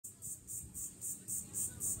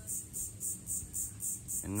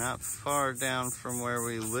And not far down from where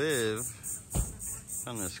we live,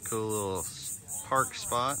 on this cool little park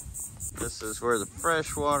spot. This is where the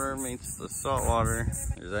fresh water meets the salt water.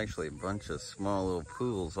 There's actually a bunch of small little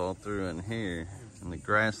pools all through in here. And the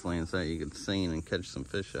grasslands that you could sing and catch some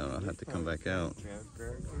fish out. I'll have to come back out.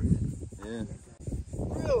 Yeah.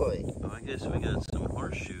 Really? Oh, I guess we got some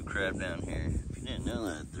horseshoe crab down here. If you didn't know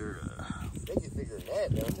that, they're They get bigger than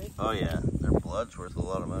that, don't they? oh yeah, their blood's worth a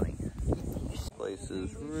lot of money. This place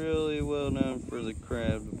is really well known for the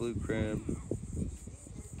crab, the blue crab.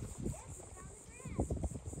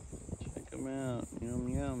 Check them out. Yum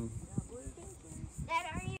yum.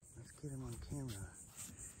 Let's get them on camera.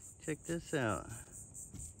 Check this out.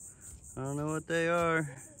 I don't know what they are.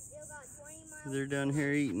 They're down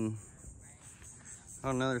here eating. Oh,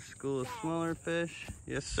 another school of smaller fish.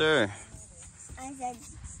 Yes, sir. I said,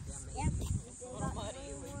 yep.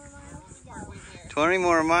 20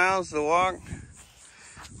 more miles to walk.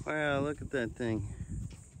 Wow, look at that thing.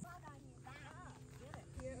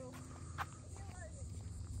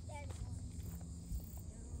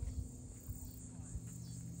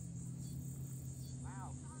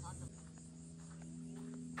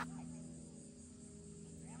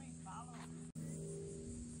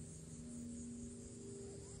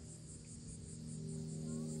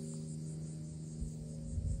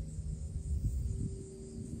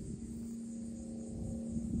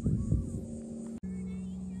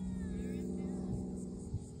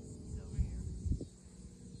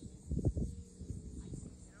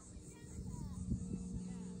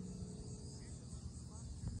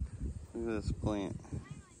 Look at this plant.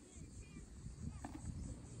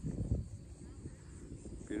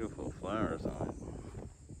 Beautiful flowers on it.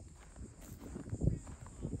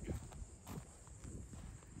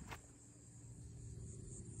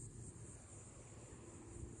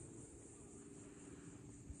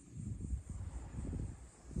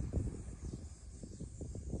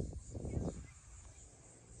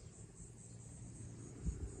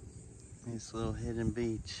 Nice little hidden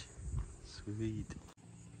beach. Sweet.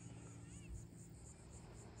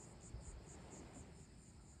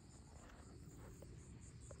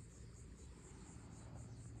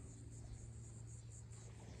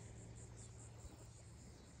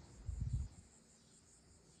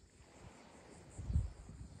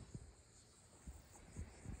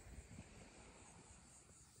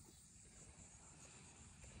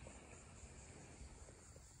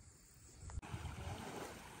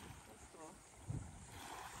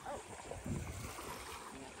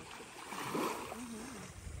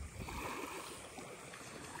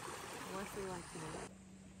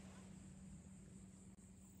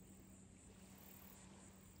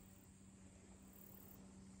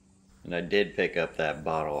 And I did pick up that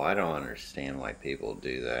bottle. I don't understand why people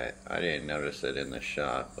do that. I didn't notice it in the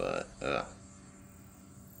shot, but I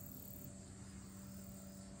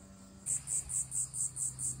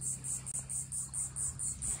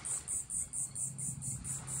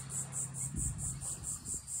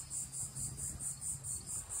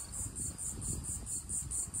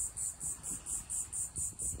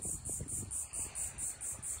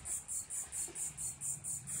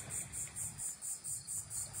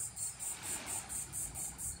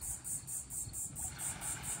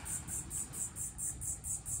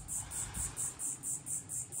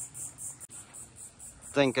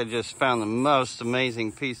think I just found the most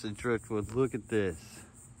amazing piece of driftwood. Look at this.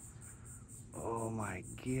 Oh my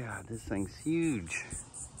God, this thing's huge.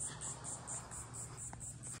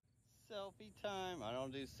 Selfie time. I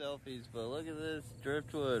don't do selfies, but look at this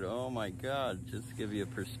driftwood. Oh my God, just to give you a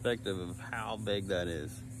perspective of how big that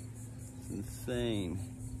is. It's insane.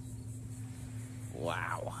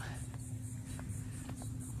 Wow.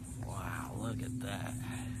 Wow, look at that.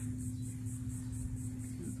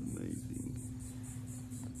 It's amazing.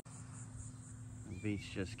 The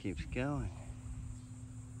beach just keeps going.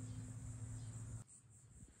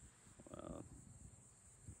 Wow.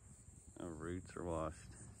 Our roots are washed.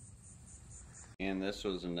 And this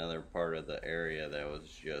was another part of the area that was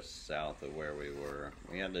just south of where we were.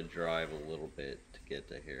 We had to drive a little bit to get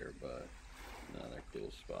to here, but another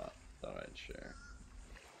cool spot. Thought I'd share.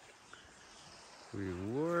 We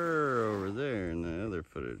were over there in the other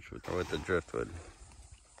footage with the driftwood.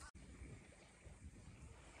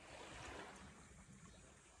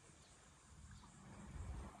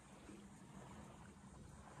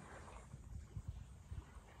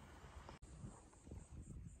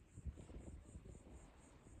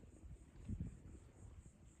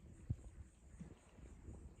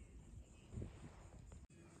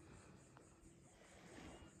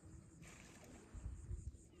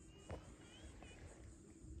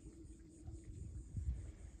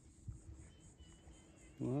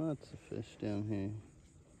 Lots of fish down here.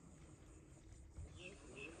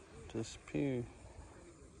 Disappear.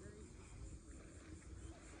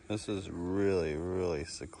 This is really, really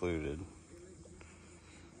secluded.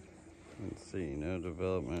 Let's see, no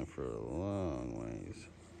development for a long ways.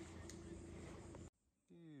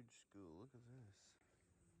 Huge school, look at this.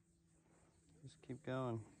 Just keep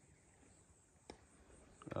going.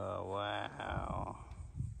 Oh, wow.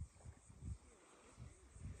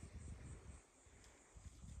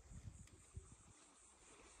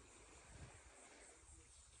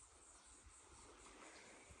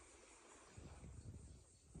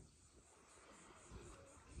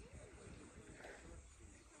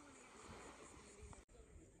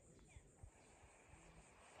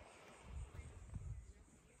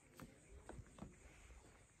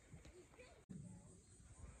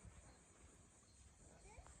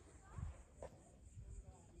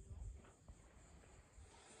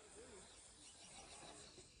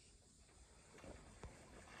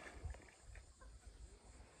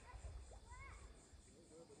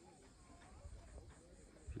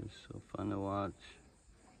 Just so fun to watch.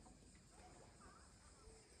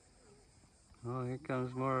 Oh, here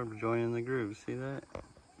comes more joining the group. See that?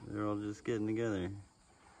 They're all just getting together.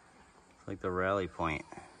 It's like the rally point.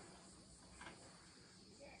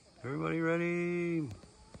 Everybody ready?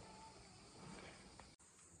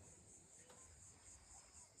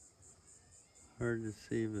 Hard to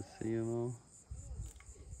see, but see them all.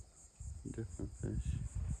 Different fish.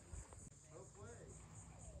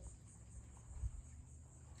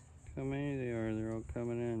 Look how many they are. They're all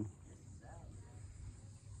coming in.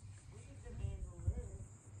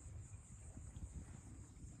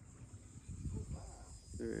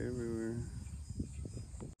 They're everywhere.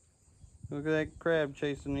 Look at that crab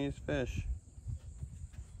chasing these fish.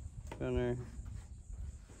 Down there.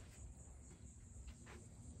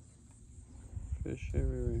 Fish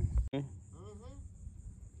everywhere.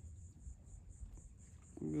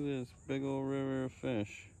 Look at this big old river of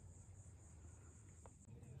fish.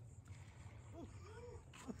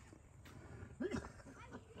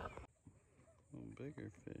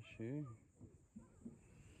 Bigger fish here.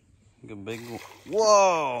 Look, a big one.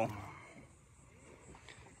 Whoa!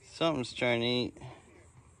 Something's trying to eat.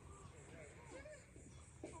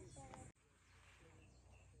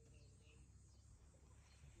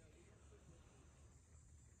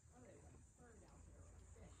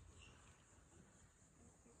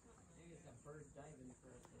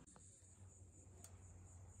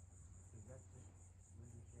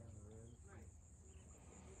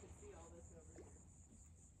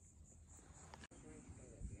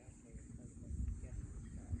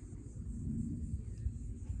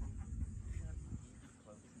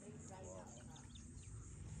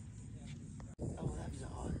 Oh, that was an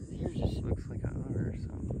otter. Here's just Looks like an otter or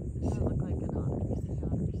something. Does it look like an otter?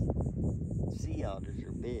 sea otters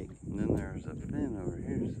are big. And then there's a fin over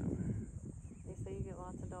here somewhere. They say you get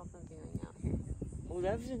lots of dolphins viewing out here. Oh,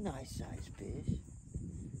 that was a nice sized fish.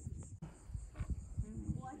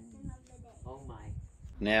 Oh my.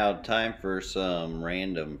 Now, time for some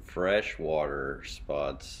random freshwater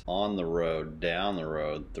spots on the road, down the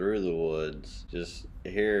road, through the woods, just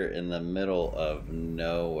here in the middle of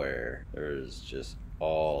nowhere. There's just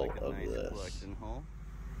all Like a of nice this. collecting hole.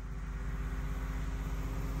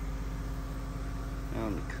 Out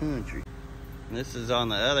in the country. And this is on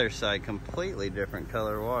the other side, completely different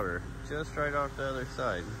color water, just right off the other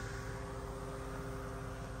side.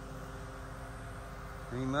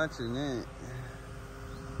 Ain't much in it.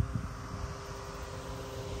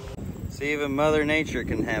 See, even Mother Nature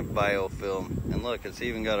can have biofilm. And look, it's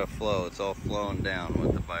even got a flow. It's all flowing down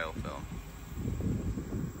with the biofilm.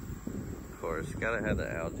 Of course, gotta have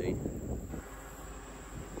the algae.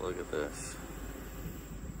 Look at this.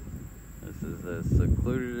 This is as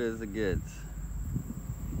secluded as it gets.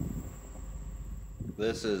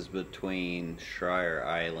 This is between Shired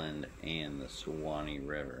Island and the Suwannee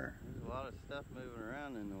River. There's a lot of stuff moving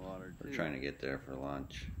around in the water too. We're trying to get there for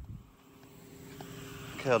lunch.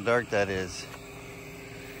 Look how dark that is.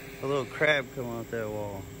 A little crab come off that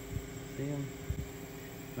wall. See him?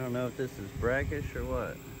 I don't know if this is brackish or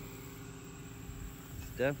what.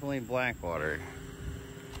 It's definitely black water.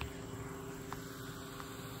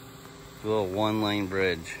 A little one-lane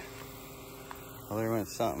bridge. Oh, there went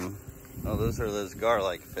something. Oh, those are those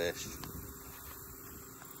garlic fish.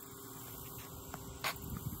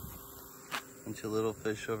 Bunch of little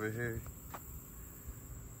fish over here.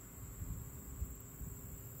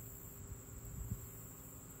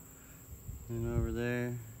 And over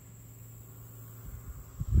there.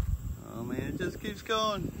 Oh man, it just keeps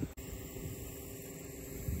going.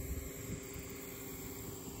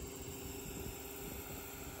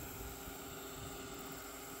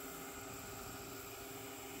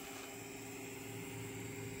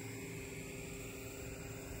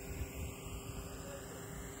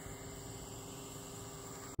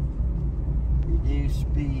 new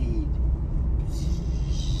speed.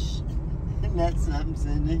 Isn't that something,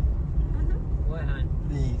 Cindy? What, hon?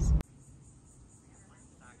 These.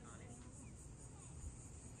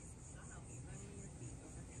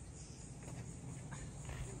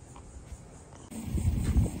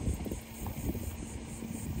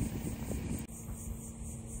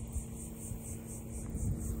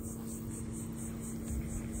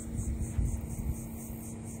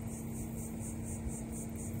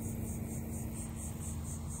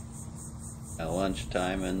 At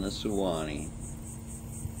lunchtime in the Suwannee.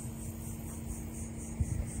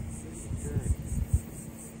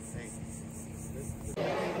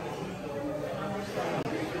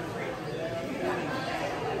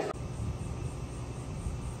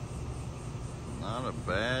 Not a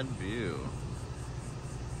bad view.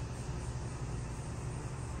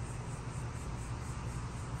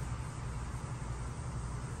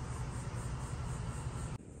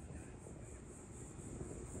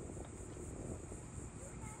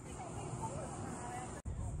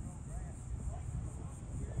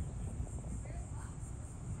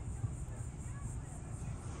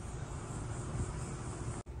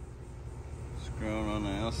 It's growing on the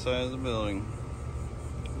outside of the building.